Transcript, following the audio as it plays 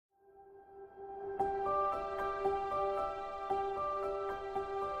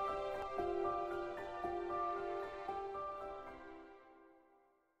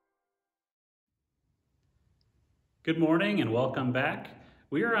Good morning and welcome back.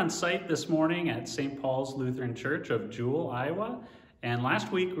 We are on site this morning at St. Paul's Lutheran Church of Jewell, Iowa. And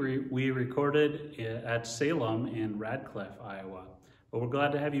last week we recorded at Salem in Radcliffe, Iowa. But we're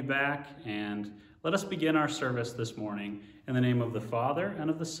glad to have you back, and let us begin our service this morning in the name of the Father and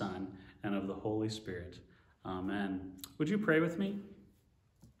of the Son and of the Holy Spirit. Amen. Would you pray with me?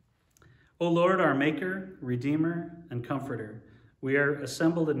 O Lord, our Maker, Redeemer, and Comforter, we are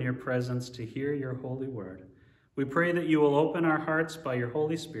assembled in your presence to hear your holy word. We pray that you will open our hearts by your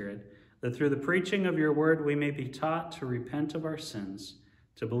Holy Spirit, that through the preaching of your word we may be taught to repent of our sins,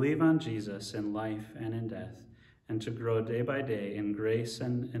 to believe on Jesus in life and in death, and to grow day by day in grace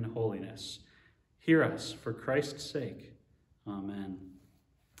and in holiness. Hear us for Christ's sake. Amen.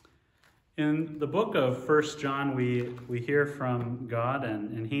 In the book of 1 John, we hear from God,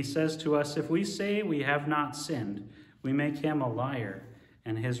 and he says to us, if we say we have not sinned, we make him a liar,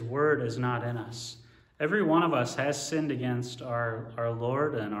 and his word is not in us. Every one of us has sinned against our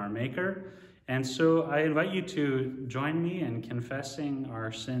Lord and our Maker, and so I invite you to join me in confessing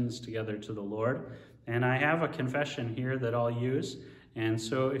our sins together to the Lord. And I have a confession here that I'll use, and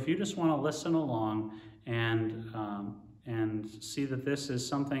so if you just want to listen along and see that this is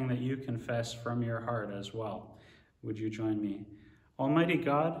something that you confess from your heart as well, would you join me? Almighty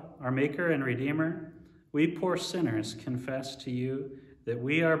God, our Maker and Redeemer, we poor sinners confess to you that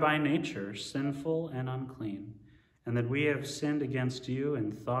we are by nature sinful and unclean, and that we have sinned against you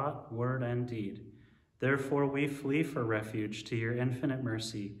in thought, word, and deed. Therefore we flee for refuge to your infinite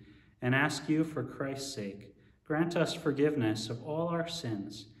mercy, and ask you for Christ's sake, grant us forgiveness of all our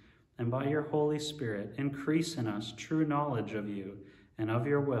sins, and by your Holy Spirit increase in us true knowledge of you and of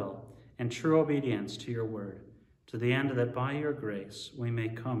your will, and true obedience to your word, to the end that by your grace we may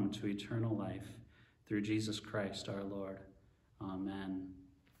come to eternal life, through Jesus Christ our Lord. Amen.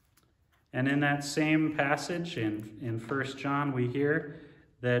 And in that same passage in 1 John, we hear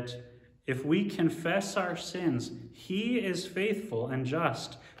that if we confess our sins, he is faithful and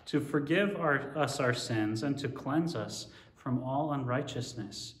just to forgive us our sins and to cleanse us from all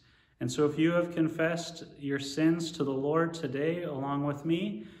unrighteousness. And so if you have confessed your sins to the Lord today along with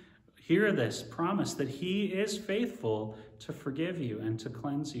me, hear this promise that he is faithful to forgive you and to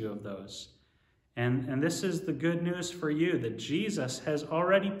cleanse you of those. And this is the good news for you, that Jesus has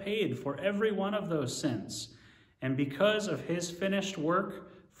already paid for every one of those sins. And because of his finished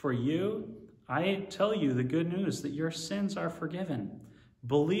work for you, I tell you the good news that your sins are forgiven.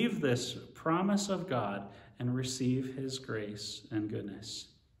 Believe this promise of God and receive his grace and goodness.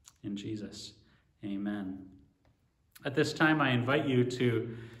 In Jesus, amen. At this time, I invite you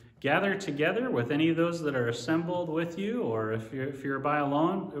to gather together with any of those that are assembled with you, or if you're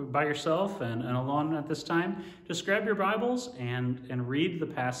by yourself and alone at this time, just grab your Bibles and read the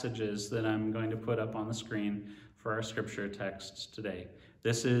passages that I'm going to put up on the screen for our scripture texts today.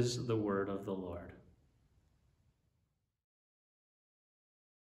 This is the word of the Lord.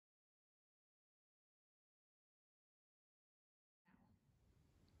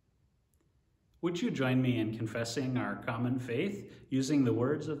 Would you join me in confessing our common faith using the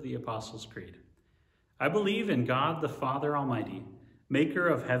words of the Apostles' Creed? I believe in God the Father Almighty, maker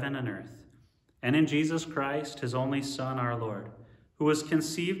of heaven and earth, and in Jesus Christ, his only Son, our Lord, who was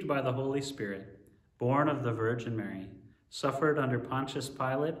conceived by the Holy Spirit, born of the Virgin Mary, suffered under Pontius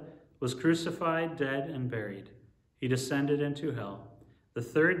Pilate, was crucified, dead, and buried. He descended into hell. The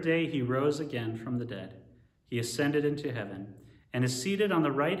third day he rose again from the dead. He ascended into heaven, and is seated on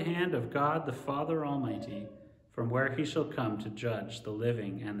the right hand of God the Father Almighty, from where he shall come to judge the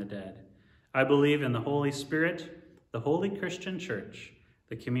living and the dead. I believe in the Holy Spirit, the holy Christian Church,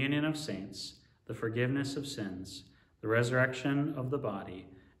 the communion of saints, the forgiveness of sins, the resurrection of the body,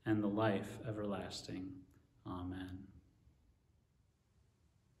 and the life everlasting. Amen.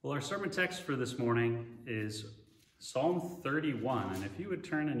 Well, our sermon text for this morning is Psalm 31, and if you would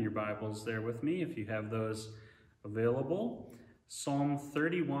turn in your Bibles there with me, if you have those available. Psalm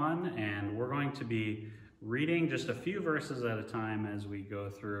 31, and we're going to be reading just a few verses at a time as we go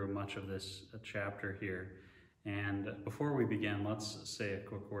through much of this chapter here. And before we begin, let's say a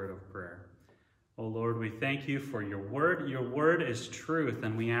quick word of prayer. Oh Lord, we thank you for your word. Your word is truth,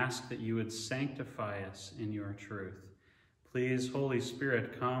 and we ask that you would sanctify us in your truth. Please, Holy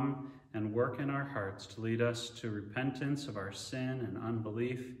Spirit, come and work in our hearts to lead us to repentance of our sin and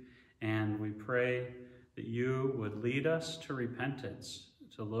unbelief. And we pray that you would lead us to repentance,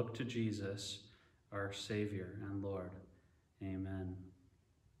 to look to Jesus, our Savior and Lord. Amen.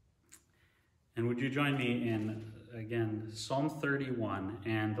 And would you join me in, again, Psalm 31,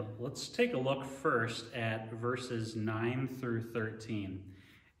 and let's take a look first at verses 9 through 13.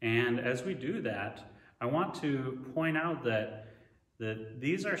 And as we do that, I want to point out that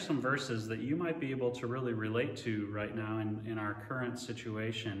these are some verses that you might be able to really relate to right now in our current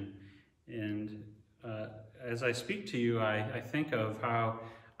situation. And as I speak to you, I think of how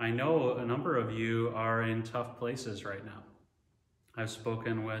I know a number of you are in tough places right now. I've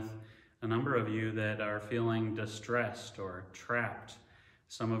spoken with a number of you that are feeling distressed or trapped.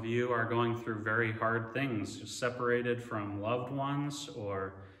 Some of you are going through very hard things, separated from loved ones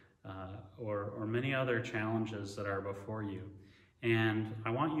or many other challenges that are before you. And I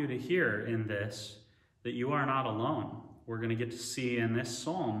want you to hear in this that you are not alone. We're going to get to see in this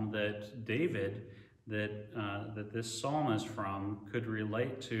psalm that David, that this psalm is from, could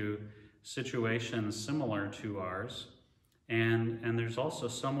relate to situations similar to ours. And there's also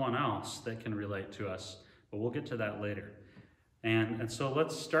someone else that can relate to us, but we'll get to that later. And so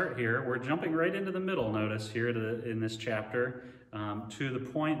let's start here. We're jumping right into the middle, notice here in this chapter, to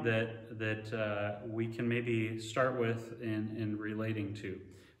the point that we can maybe start with in relating to.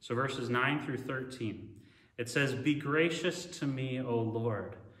 So verses 9 through 13. It says, "Be gracious to me, O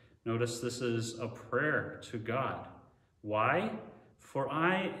Lord." Notice this is a prayer to God. Why? "For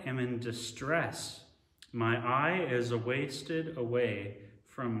I am in distress. My eye is wasted away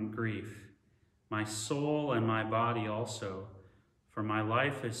from grief. My soul and my body also. For my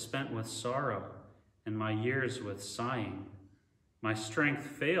life is spent with sorrow, and my years with sighing. My strength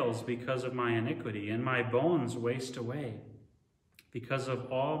fails because of my iniquity, and my bones waste away. Because of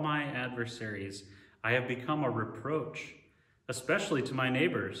all my adversaries, I have become a reproach, especially to my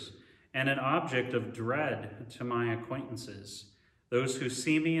neighbors, and an object of dread to my acquaintances. Those who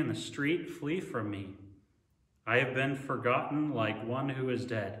see me in the street flee from me. I have been forgotten like one who is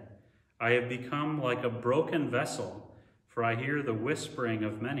dead. I have become like a broken vessel, for I hear the whispering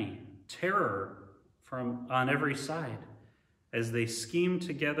of many, terror on every side, as they scheme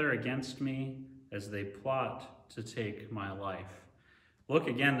together against me, as they plot to take my life." Look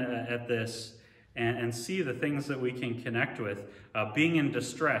again at this and see the things that we can connect with. Being in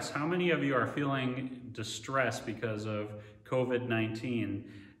distress. How many of you are feeling distress because of COVID-19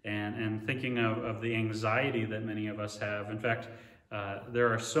 and thinking of the anxiety that many of us have? In fact,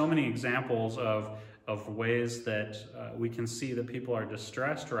 there are so many examples of ways that we can see that people are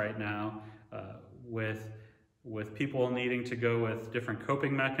distressed right now, with people needing to go with different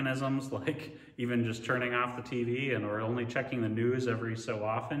coping mechanisms, like even just turning off the TV or only checking the news every so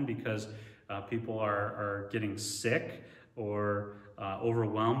often because people are getting sick or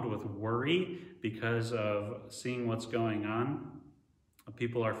overwhelmed with worry because of seeing what's going on.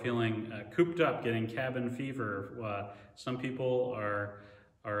 People are feeling cooped up, getting cabin fever. Some people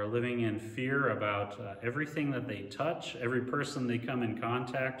are living in fear about everything that they touch, every person they come in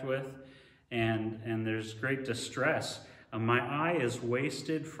contact with, and there's great distress. My eye is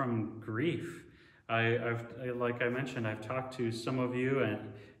wasted from grief. Like I mentioned, I've talked to some of you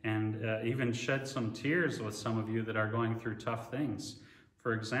and even shed some tears with some of you that are going through tough things.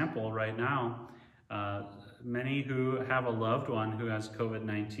 For example, right now, many who have a loved one who has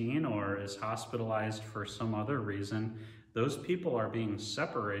COVID-19 or is hospitalized for some other reason, those people are being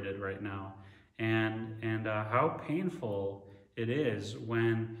separated right now. And how painful it is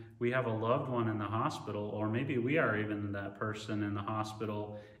when we have a loved one in the hospital, or maybe we are even that person in the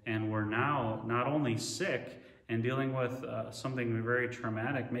hospital, and we're now not only sick and dealing with something very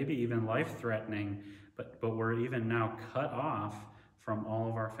traumatic, maybe even life-threatening, but we're even now cut off from all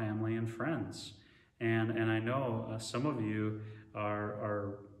of our family and friends. And I know some of you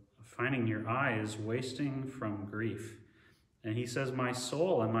are finding your eyes wasting from grief. And he says, "My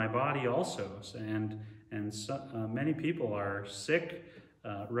soul and my body also." And so, many people are sick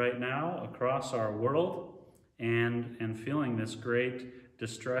right now across our world and feeling this great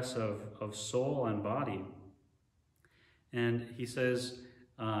distress of soul and body. And he says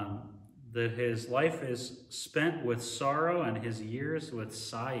that his life is spent with sorrow and his years with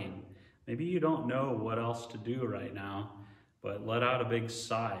sighing. Maybe you don't know what else to do right now, but let out a big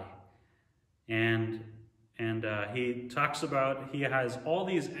sigh. And he talks about he has all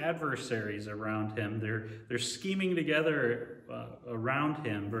these adversaries around him. They're scheming together around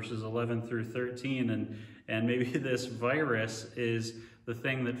him, verses 11 through 13. And maybe this virus is the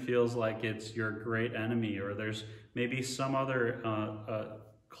thing that feels like it's your great enemy, or there's maybe some other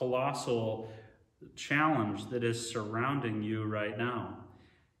colossal challenge that is surrounding you right now.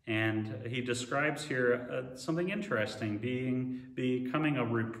 And he describes here something interesting, becoming a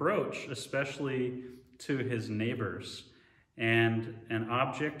reproach, especially to his neighbors, and an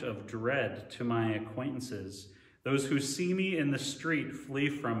object of dread to my acquaintances. Those who see me in the street flee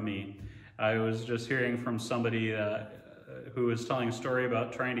from me. I was just hearing from somebody who was telling a story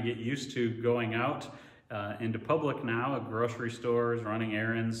about trying to get used to going out into public now, at grocery stores, running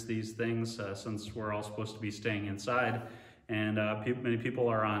errands, these things, since we're all supposed to be staying inside. And many people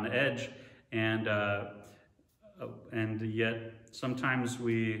are on edge, and yet sometimes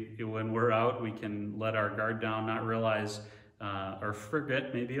when we're out, we can let our guard down, not realize or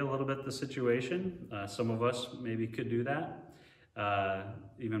forget maybe a little bit the situation. Some of us maybe could do that,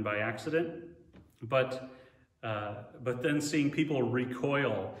 even by accident. But then seeing people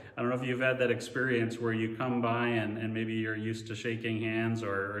recoil. I don't know if you've had that experience where you come by and maybe you're used to shaking hands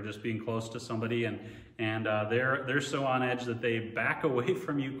or just being close to somebody, and they're so on edge that they back away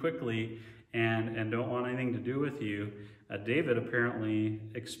from you quickly and don't want anything to do with you. David apparently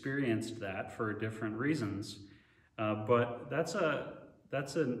experienced that for different reasons, but that's a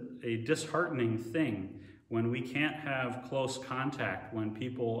disheartening thing when we can't have close contact, when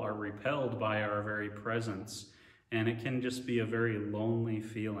people are repelled by our very presence, and it can just be a very lonely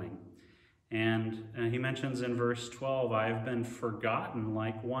feeling. And he mentions in verse 12, I have been forgotten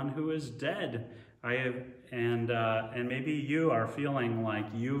like one who is dead. And maybe you are feeling like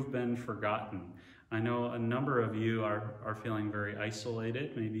you've been forgotten. I know a number of you are feeling very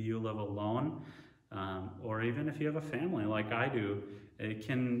isolated. Maybe you live alone, or even if you have a family like I do, it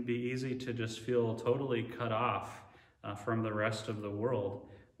can be easy to just feel totally cut off from the rest of the world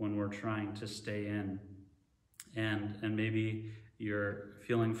when we're trying to stay in. And maybe you're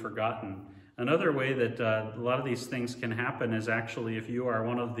feeling forgotten. Another way that a lot of these things can happen is actually if you are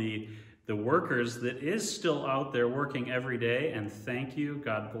one of the workers that is still out there working every day, and thank you,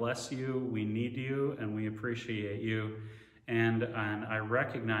 God bless you, we need you, and we appreciate you. And I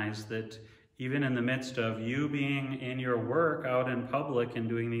recognize that even in the midst of you being in your work out in public and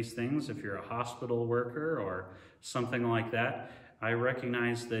doing these things, if you're a hospital worker or something like that, I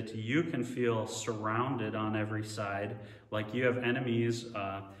recognize that you can feel surrounded on every side, like you have enemies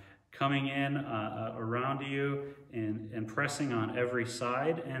coming in around you and pressing on every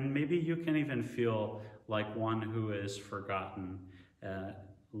side, and maybe you can even feel like one who is forgotten,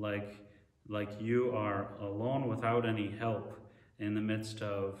 like you are alone without any help in the midst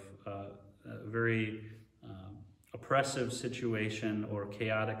of a very oppressive situation or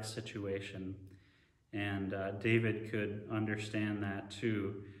chaotic situation. And David could understand that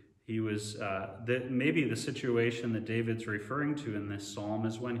too. He was, maybe the situation that David's referring to in this psalm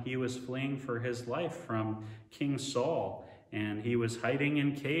is when he was fleeing for his life from King Saul, and he was hiding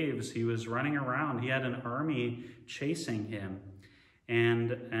in caves, he was running around, he had an army chasing him.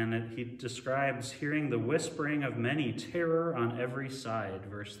 And he describes hearing the whispering of many, terror on every side,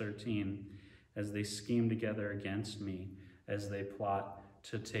 verse 13, as they scheme together against me, as they plot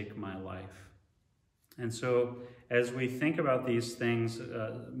to take my life. And so as we think about these things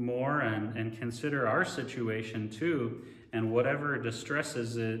more and consider our situation too, and whatever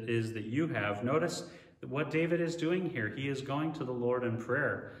distresses it is that you have, notice what David is doing here. He is going to the Lord in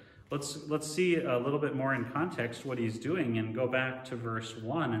prayer. Let's see a little bit more in context what he's doing and go back to verse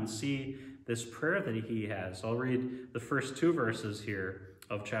 1 and see this prayer that he has. I'll read the first two verses here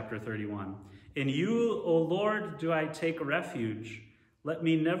of chapter 31. In you, O Lord, do I take refuge. Let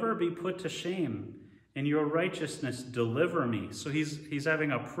me never be put to shame. In your righteousness, deliver me. So he's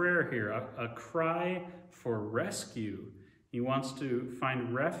having a prayer here, a cry for rescue. He wants to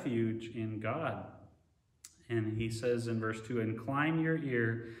find refuge in God. And he says in verse 2, incline your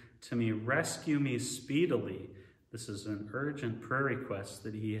ear to me, rescue me speedily. This is an urgent prayer request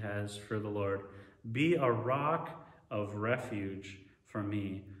that he has for the Lord. Be a rock of refuge for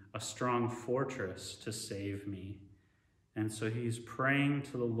me, a strong fortress to save me. And so he's praying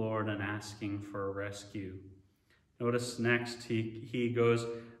to the Lord and asking for a rescue. Notice next he goes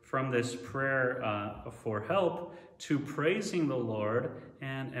from this prayer for help to praising the Lord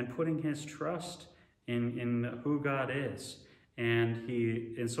and putting his trust in who God is.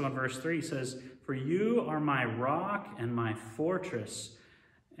 And so in verse 3 he says, for you are my rock and my fortress,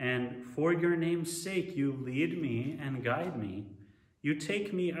 and for your name's sake you lead me and guide me. You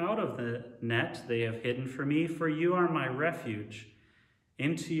take me out of the net they have hidden for me, for you are my refuge.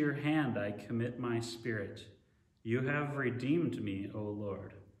 Into your hand I commit my spirit. You have redeemed me, O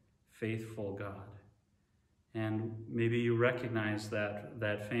Lord, faithful God. And maybe you recognize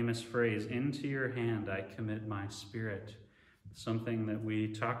that famous phrase, into your hand I commit my spirit. Something that we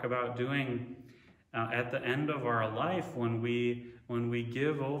talk about doing at the end of our life when we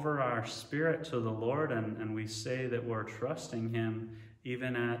give over our spirit to the Lord and we say that we're trusting him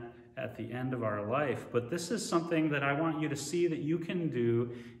even at the end of our life. But this is something that I want you to see that you can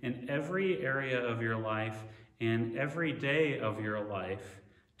do in every area of your life and every day of your life,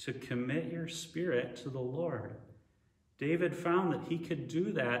 to commit your spirit to the Lord. David found that he could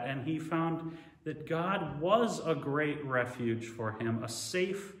do that, and he found that God was a great refuge for him, a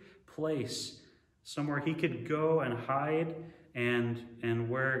safe place, somewhere he could go and hide, and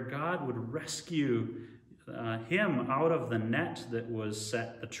where God would rescue him out of the net that was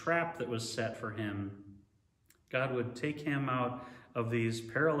set, the trap that was set for him. God would take him out of these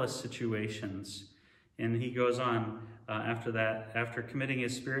perilous situations. And he goes on after that, after committing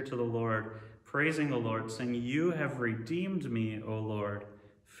his spirit to the Lord, praising the Lord, saying, "You have redeemed me, O Lord,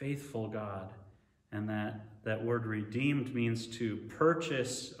 faithful God." And that word redeemed means to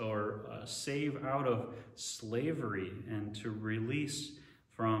purchase or save out of slavery and to release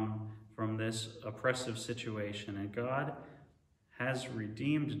from this oppressive situation. And God has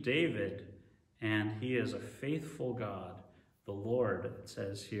redeemed David, and he is a faithful God, the Lord, it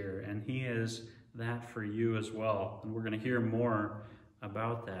says here, and he is that for you as well. And we're going to hear more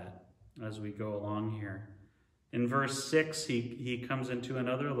about that as we go along here. In verse 6, he comes into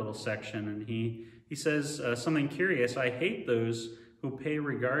another little section, and he says something curious. "I hate those who pay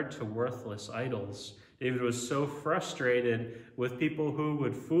regard to worthless idols." David was so frustrated with people who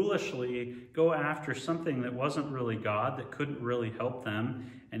would foolishly go after something that wasn't really God, that couldn't really help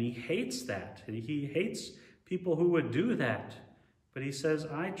them, and he hates that. He hates people who would do that. But he says,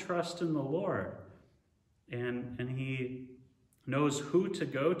 "I trust in the Lord," and he knows who to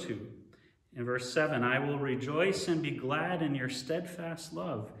go to. In verse 7, "I will rejoice and be glad in your steadfast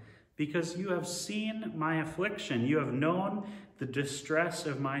love, because you have seen my affliction. You have known the distress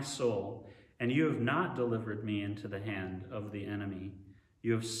of my soul, and you have not delivered me into the hand of the enemy.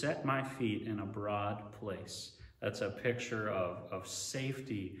 You have set my feet in a broad place." That's a picture of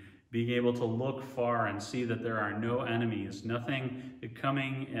safety, being able to look far and see that there are no enemies, nothing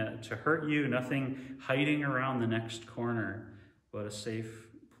coming to hurt you, nothing hiding around the next corner, but a safe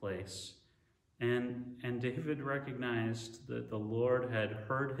place. And David recognized that the Lord had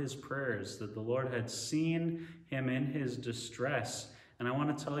heard his prayers, that the Lord had seen him in his distress. And I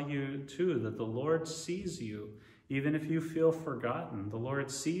want to tell you, too, that the Lord sees you. Even if you feel forgotten, the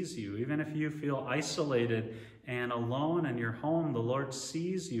Lord sees you. Even if you feel isolated and alone in your home, the Lord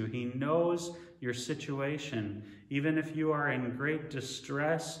sees you. He knows your situation. Even if you are in great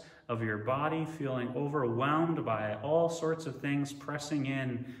distress of your body, feeling overwhelmed by all sorts of things pressing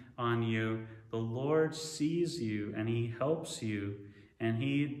in on you, the Lord sees you and he helps you, and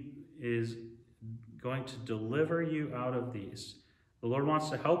he is going to deliver you out of these. The Lord wants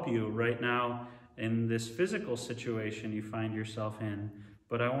to help you right now in this physical situation you find yourself in,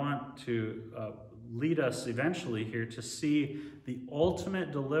 but I want to lead us eventually here to see the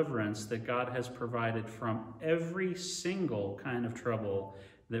ultimate deliverance that God has provided from every single kind of trouble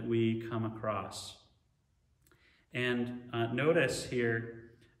that we come across. And notice here,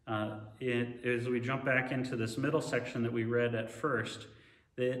 as we jump back into this middle section that we read at first,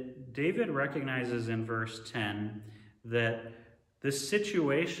 that David recognizes in verse 10 that the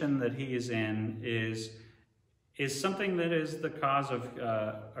situation that he is in is something that is the cause of,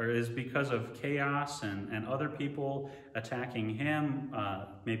 or is because of chaos and other people attacking him,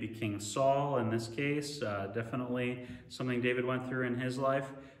 maybe King Saul in this case, definitely something David went through in his life,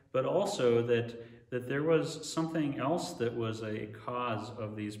 but also that there was something else that was a cause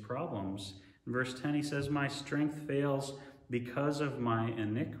of these problems. In verse 10, he says, "My strength fails because of my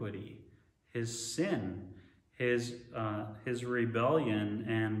iniquity," his sin, his rebellion,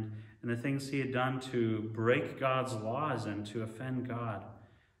 and the things he had done to break God's laws and to offend God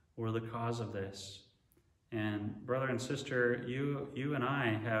were the cause of this. And brother and sister, you and I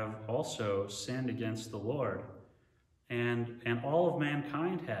have also sinned against the Lord, and all of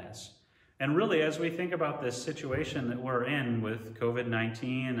mankind has. And really, as we think about this situation that we're in with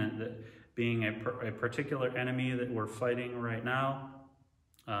COVID-19 and being a particular enemy that we're fighting right now,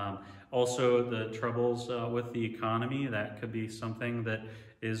 also the troubles with the economy, that could be something that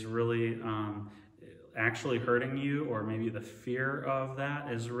is really actually hurting you, or maybe the fear of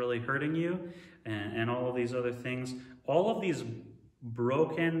that is really hurting you, and all of these other things. All of these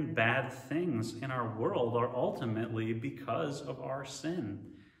broken, bad things in our world are ultimately because of our sin.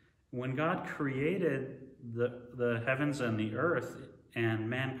 When God created the heavens and the earth and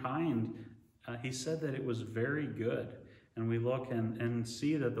mankind, he said that it was very good. And we look and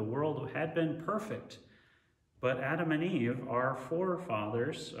see that the world had been perfect. But Adam and Eve, our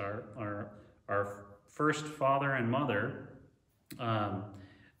forefathers, our first father and mother,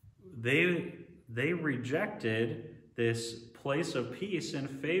 they rejected this place of peace in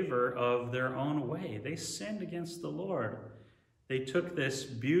favor of their own way. They sinned against the Lord. They took this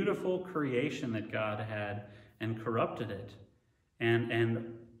beautiful creation that God had and corrupted it.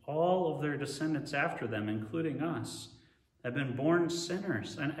 And all of their descendants after them, including us, have been born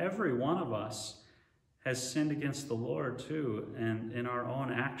sinners, and every one of us has sinned against the Lord too, and in our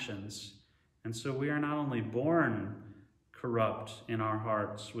own actions. And so we are not only born corrupt in our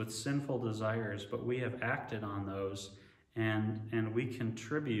hearts with sinful desires, but we have acted on those, and we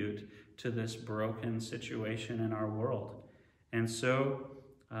contribute to this broken situation in our world. And so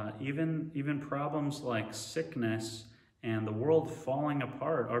even problems like sickness and the world falling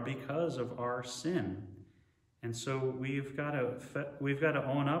apart are because of our sin. And so we've got to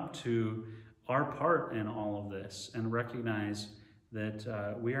own up to our part in all of this and recognize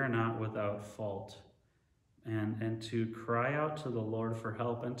that we are not without fault, and to cry out to the Lord for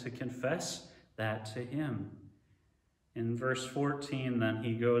help and to confess that to him. In verse 14, then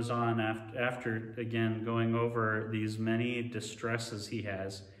he goes on after again going over these many distresses he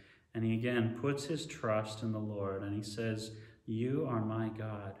has, and he again puts his trust in the Lord, and he says, "You are my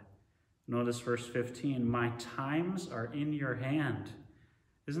God." Notice verse 15, "My times are in your hand."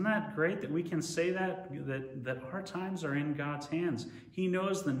 Isn't that great that we can say that our times are in God's hands? He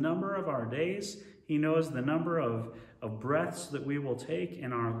knows the number of our days. He knows the number of breaths that we will take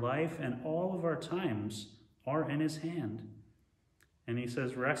in our life, and all of our times are in his hand. And he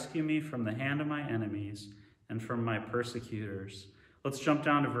says, "Rescue me from the hand of my enemies and from my persecutors." Let's jump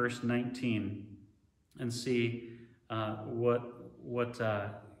down to verse 19 and see what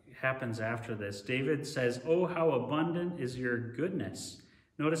happens after this. David says, "Oh, how abundant is your goodness."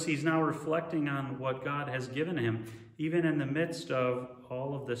 Notice he's now reflecting on what God has given him, even in the midst of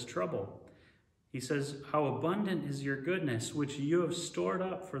all of this trouble. He says, "How abundant is your goodness, which you have stored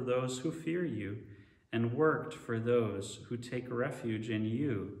up for those who fear you, and worked for those who take refuge in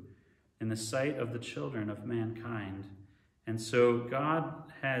you, in the sight of the children of mankind." And so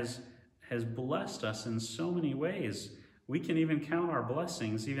God has blessed us in so many ways. We can even count our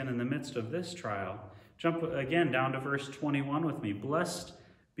blessings even in the midst of this trial. Jump again down to verse 21 with me. "Blessed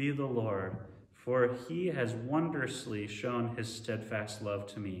be the Lord, for he has wondrously shown his steadfast love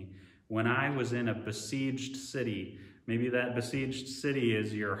to me when I was in a besieged city." Maybe that besieged city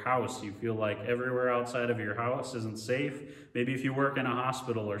is your house. You feel like everywhere outside of your house isn't safe. Maybe if you work in a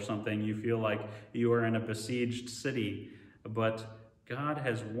hospital or something, you feel like you are in a besieged city. But God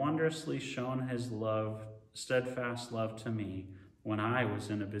has wondrously shown his love, steadfast love to me when I was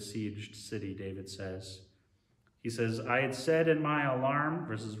in a besieged city, David says. He says, "I had said in my alarm,"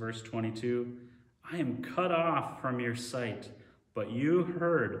 verse 22, "I am cut off from your sight, but you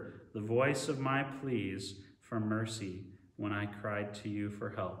heard the voice of my pleas for mercy when I cried to you for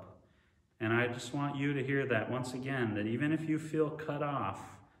help." And I just want you to hear that once again, that even if you feel cut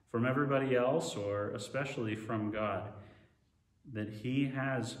off from everybody else, or especially from God, that he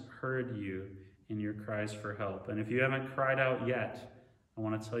has heard you in your cries for help. And if you haven't cried out yet, I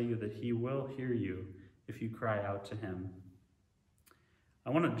want to tell you that he will hear you if you cry out to him. I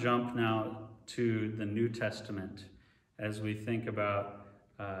want to jump now to the New Testament as we think about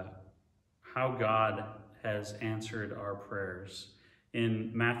how God has answered our prayers.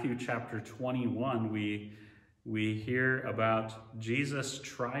 In Matthew chapter 21, we hear about Jesus'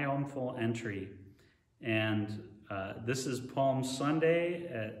 triumphal entry. And this is Palm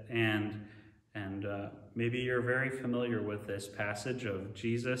Sunday, and maybe you're very familiar with this passage of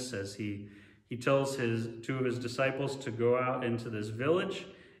Jesus as he tells two of his disciples to go out into this village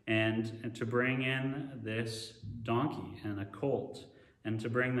and to bring in this donkey and a colt and to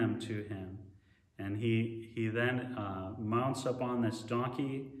bring them to him. And he then mounts up on this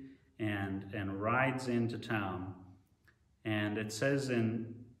donkey and rides into town. And it says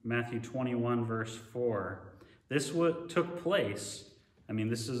in Matthew 21, verse 4, this took place. I mean,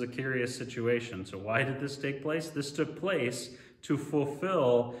 this is a curious situation. So why did this take place? This took place to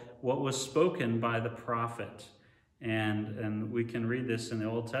fulfill what was spoken by the prophet. And we can read this in the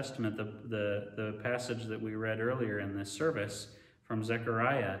Old Testament, the passage that we read earlier in this service from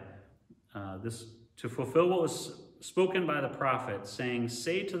Zechariah. This to fulfill what was spoken by the prophet, saying,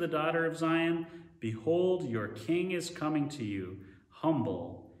 "Say to the daughter of Zion, behold, your king is coming to you,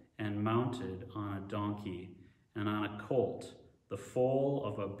 humble and mounted on a donkey and on a colt, the foal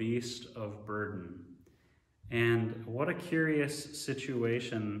of a beast of burden." And what a curious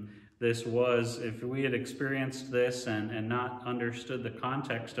situation this was. If we had experienced this and not understood the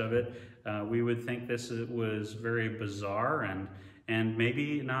context of it, we would think this was very bizarre and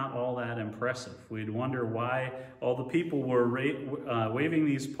maybe not all that impressive. We'd wonder why all the people were waving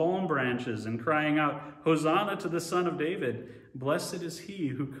these palm branches and crying out, "Hosanna to the Son of David! Blessed is he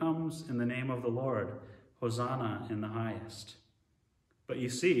who comes in the name of the Lord! Hosanna in the highest." But you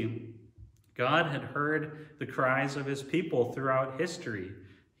see, God had heard the cries of his people throughout history.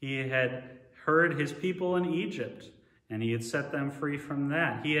 He had heard his people in Egypt, and he had set them free from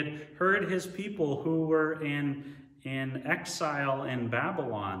that. He had heard his people who were in exile in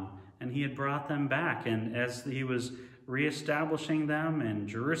Babylon, and he had brought them back. And as he was reestablishing them in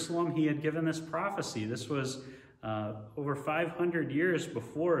Jerusalem, he had given this prophecy. This was over 500 years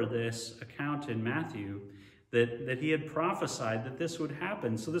before this account in Matthew, that he had prophesied that this would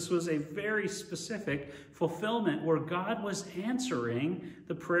happen. So this was a very specific fulfillment where God was answering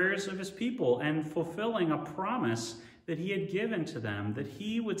the prayers of his people and fulfilling a promise that he had given to them, that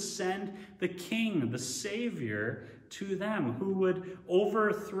he would send the King, the Savior, to them, who would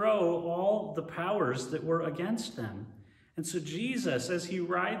overthrow all the powers that were against them. And so Jesus, as he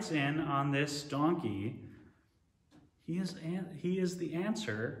rides in on this donkey, he is the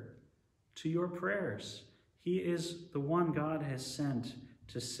answer to your prayers. He is the one God has sent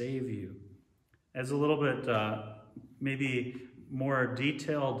to save you. As a little bit, maybe more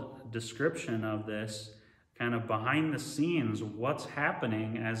detailed description of this, kind of behind the scenes, what's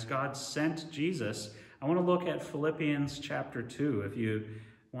happening as God sent Jesus, I want to look at Philippians chapter 2. If you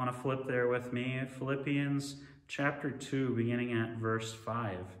want to flip there with me, Philippians chapter 2, beginning at verse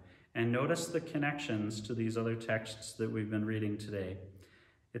 5. And notice the connections to these other texts that we've been reading today.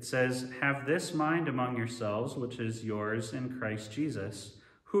 It says, "Have this mind among yourselves, which is yours in Christ Jesus,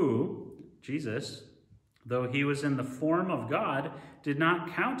 who," Jesus, "though he was in the form of God, did not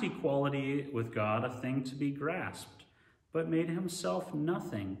count equality with God a thing to be grasped, but made himself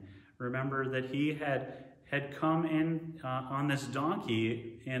nothing." Remember that he had come in on this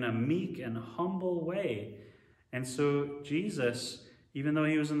donkey in a meek and humble way. And so Jesus, even though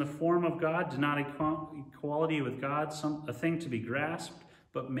he was in the form of God, did not equality with God a thing to be grasped,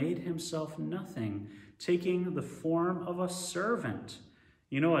 but made himself nothing, taking the form of a servant.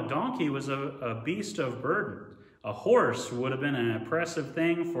 You know, a donkey was a beast of burden. A horse would have been an impressive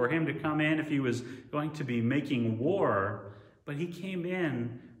thing for him to come in if he was going to be making war. But he came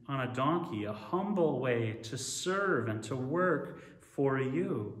in on a donkey, a humble way to serve and to work for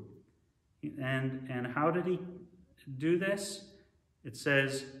you. And how did he do this? It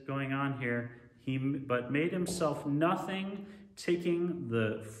says, going on here, he but made himself nothing, taking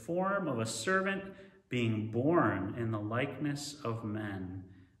the form of a servant, being born in the likeness of men.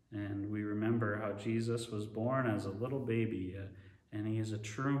 And we remember how Jesus was born as a little baby, and he is a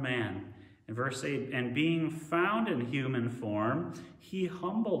true man. In verse 8, "And being found in human form, he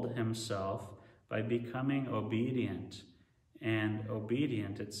humbled himself by becoming obedient." And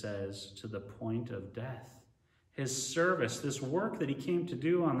obedient, it says, to the point of death. His service, this work that he came to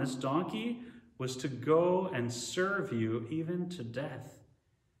do on this donkey, was to go and serve you even to death.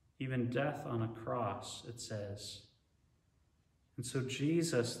 Even death on a cross, it says. And so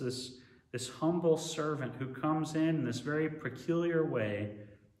Jesus, this humble servant who comes in this very peculiar way,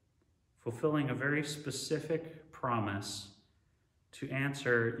 fulfilling a very specific promise to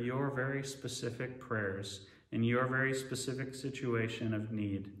answer your very specific prayers in your very specific situation of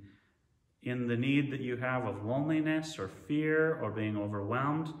need. In the need that you have of loneliness or fear or being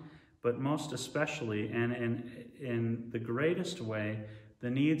overwhelmed, but most especially, and in the greatest way, the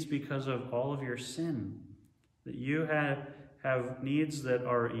needs because of all of your sin. That you have needs that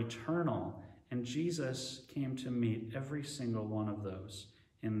are eternal, and Jesus came to meet every single one of those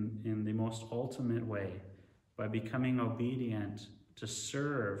in the most ultimate way by becoming obedient to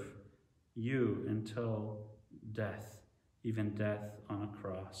serve you until death, even death on a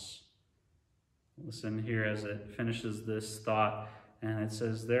cross. Listen here as it finishes this thought, and it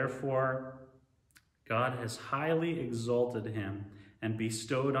says, "Therefore, God has highly exalted him and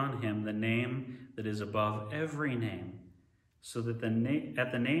bestowed on him the name that is above every name, so that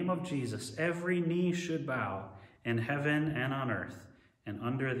at the name of Jesus every knee should bow in heaven and on earth and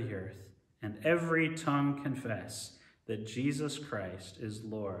under the earth, and every tongue confess that Jesus Christ is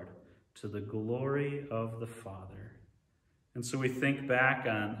Lord, to the glory of the Father." And so we think back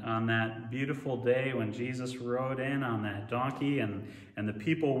on that beautiful day when Jesus rode in on that donkey and the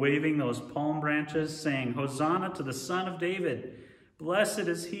people waving those palm branches saying, "Hosanna to the Son of David. Blessed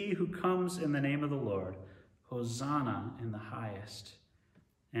is he who comes in the name of the Lord. Hosanna in the highest."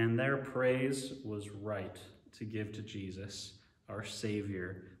 And their praise was right to give to Jesus, our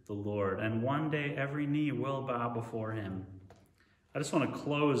Savior, the Lord. And one day every knee will bow before him. I just want to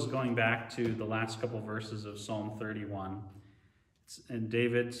close going back to the last couple verses of Psalm 31. And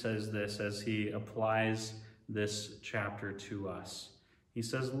David says this as he applies this chapter to us. He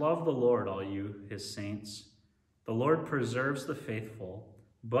says, "Love the Lord, all you, his saints. The Lord preserves the faithful,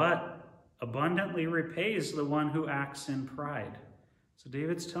 but abundantly repays the one who acts in pride." So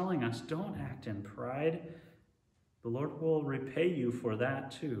David's telling us, don't act in pride. The Lord will repay you for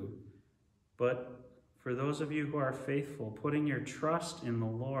that too. But For those of you who are faithful, putting your trust in the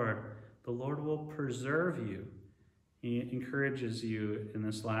Lord will preserve you. He encourages you in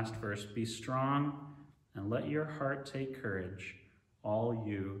this last verse, be strong and let your heart take courage, all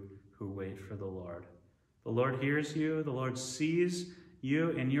you who wait for the Lord. The Lord hears you, the Lord sees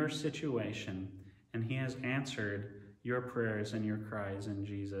you in your situation, and he has answered your prayers and your cries in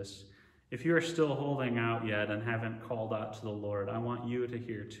Jesus. If you are still holding out yet and haven't called out to the Lord, I want you to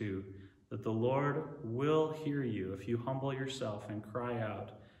hear too, that the Lord will hear you if you humble yourself and cry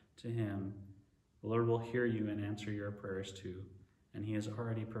out to him. The Lord will hear you and answer your prayers too, and he has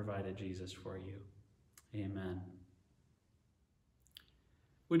already provided Jesus for you. Amen.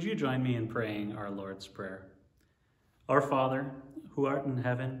 Would you join me in praying our Lord's Prayer? Our Father, who art in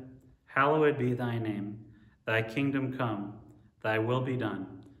heaven, hallowed be thy name. Thy kingdom come, thy will be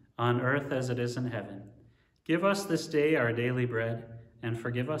done, on earth as it is in heaven. Give us this day our daily bread, and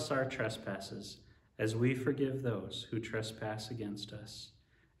forgive us our trespasses, as we forgive those who trespass against us.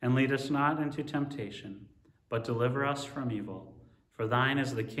 And lead us not into temptation, but deliver us from evil. For thine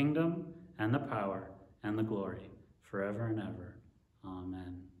is the kingdom, and the power, and the glory, forever and ever.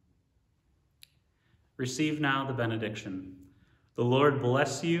 Amen. Receive now the benediction. The Lord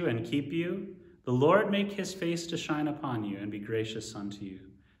bless you and keep you. The Lord make his face to shine upon you and be gracious unto you.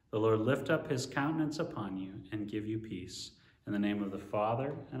 The Lord lift up his countenance upon you and give you peace. In the name of the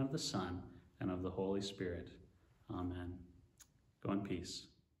Father, and of the Son, and of the Holy Spirit. Amen. Go in peace.